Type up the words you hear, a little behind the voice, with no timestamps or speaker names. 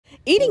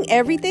Eating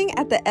everything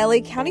at the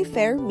LA County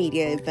Fair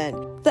media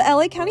event. The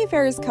LA County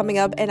Fair is coming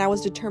up and I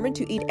was determined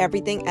to eat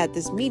everything at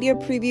this media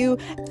preview.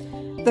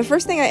 The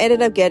first thing I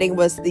ended up getting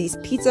was these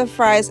pizza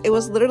fries. It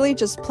was literally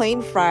just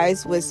plain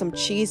fries with some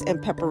cheese and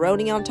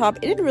pepperoni on top.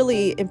 It didn't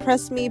really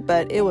impress me,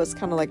 but it was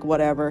kind of like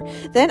whatever.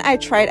 Then I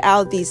tried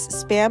out these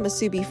Spam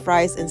musubi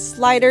fries and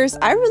sliders.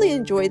 I really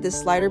enjoyed this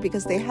slider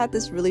because they had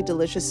this really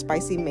delicious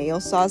spicy mayo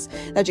sauce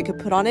that you could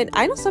put on it.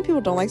 I know some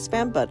people don't like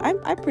Spam, but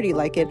I pretty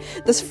like it.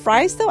 This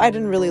fries though, I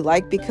didn't really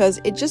like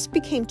because it just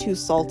became too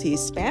salty.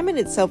 Spam in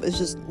itself is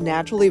just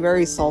naturally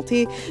very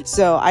salty,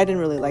 so I didn't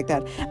really like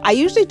that. I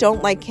usually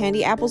don't like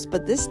candy apples,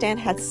 but this stand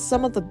had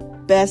some of the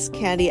best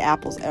candy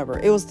apples ever.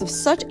 It was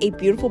such a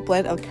beautiful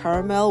blend of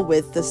caramel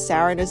with the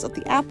sourness of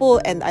the apple,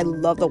 and I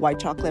love the white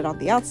chocolate on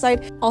the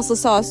outside. Also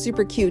saw a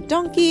super cute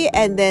donkey,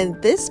 and then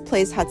this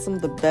place had some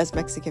of the best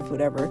Mexican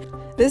food ever.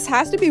 This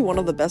has to be one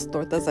of the best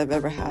tortas I've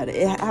ever had.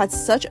 It had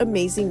such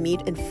amazing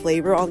meat and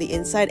flavor on the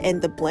inside,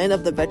 and the blend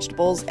of the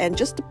vegetables and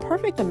just the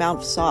perfect amount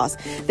of sauce.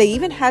 They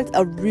even had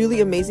a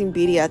really amazing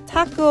birria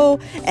taco,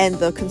 and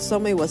the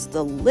consomme was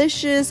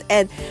delicious.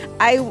 And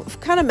I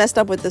kind of messed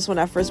up with this one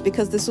at first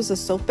because this was a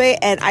sope,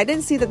 and I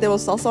didn't see that there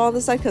was salsa on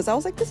the side because I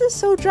was like, this is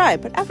so dry.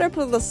 But after I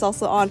put the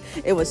salsa on,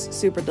 it was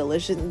super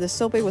delicious, and the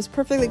sope was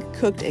perfectly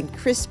cooked and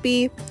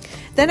crispy.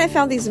 Then I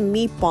found these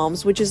meat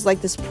bombs, which is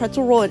like this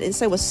pretzel roll, and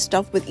inside was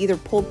stuffed with either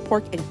pulled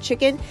pork and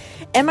chicken.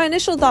 And my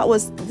initial thought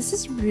was, this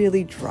is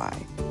really dry.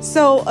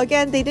 So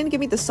again, they didn't give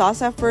me the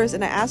sauce at first,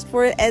 and I asked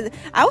for it, and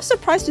I was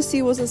surprised to see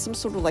it wasn't some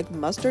sort of like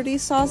mustardy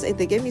sauce.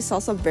 They gave me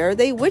salsa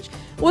verde, which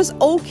was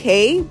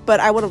okay, but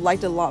I would have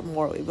liked it a lot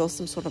more if it was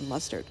some sort of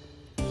mustard.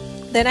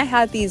 Then I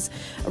had these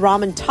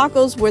ramen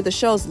tacos where the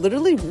shell is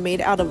literally made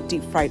out of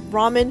deep fried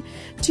ramen.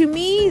 To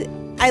me,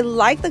 I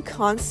like the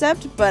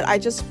concept, but I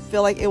just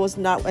feel like it was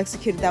not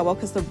executed that well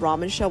because the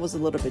ramen shell was a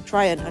little bit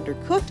dry and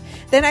undercooked.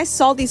 Then I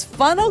saw these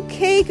funnel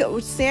cake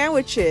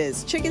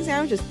sandwiches, chicken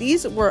sandwiches.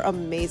 These were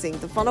amazing.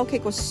 The funnel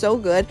cake was so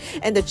good,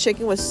 and the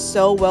chicken was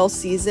so well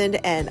seasoned,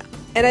 and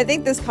I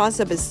think this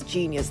concept is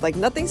genius. Like,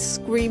 nothing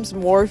screams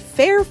more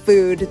fair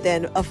food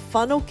than a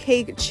funnel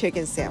cake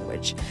chicken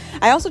sandwich.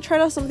 I also tried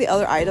out some of the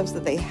other items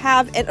that they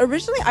have, and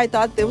originally I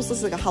thought there was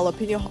just like a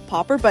jalapeno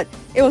popper, but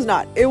it was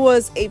not. It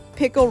was a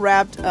pickle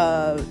wrapped,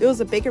 it was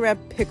a bacon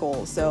wrapped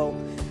pickle, so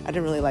I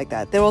didn't really like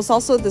that. There was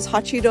also this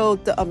hot Cheeto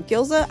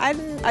gyoza.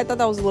 I thought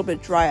that was a little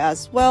bit dry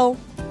as well.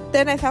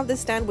 Then I found this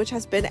stand which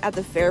has been at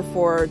the fair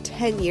for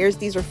 10 years.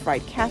 These are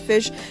fried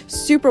catfish,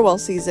 super well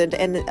seasoned,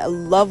 and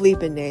lovely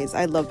beignets.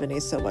 I love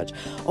beignets so much.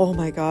 Oh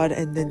my god.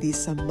 And then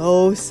these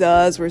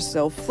samosas were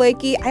so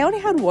flaky. I only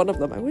had one of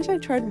them. I wish I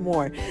tried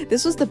more.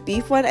 This was the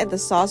beef one, and the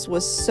sauce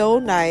was so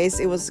nice.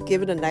 It was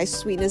given a nice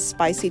sweetness,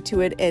 spicy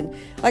to it. And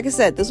like I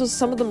said, this was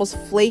some of the most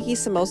flaky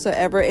samosa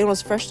ever. It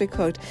was freshly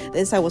cooked. The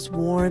inside was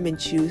warm and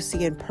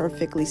juicy and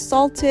perfectly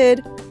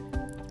salted.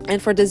 And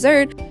for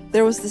dessert,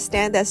 there was the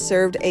stand that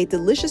served a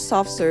delicious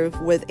soft serve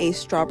with a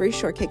strawberry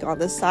shortcake on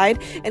the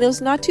side, and it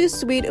was not too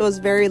sweet. It was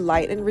very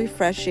light and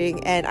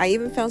refreshing, and I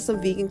even found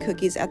some vegan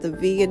cookies at the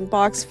vegan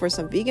box for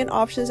some vegan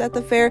options at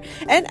the fair,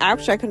 and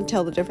actually I couldn't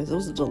tell the difference. It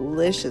was a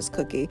delicious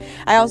cookie.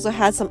 I also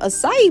had some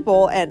acai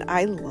bowl, and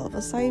I love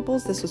acai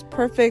bowls. This was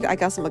perfect. I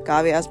got some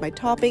agave as my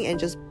topping and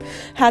just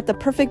had the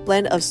perfect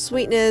blend of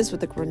sweetness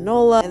with the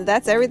granola, and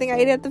that's everything I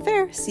ate at the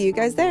fair. See you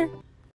guys there.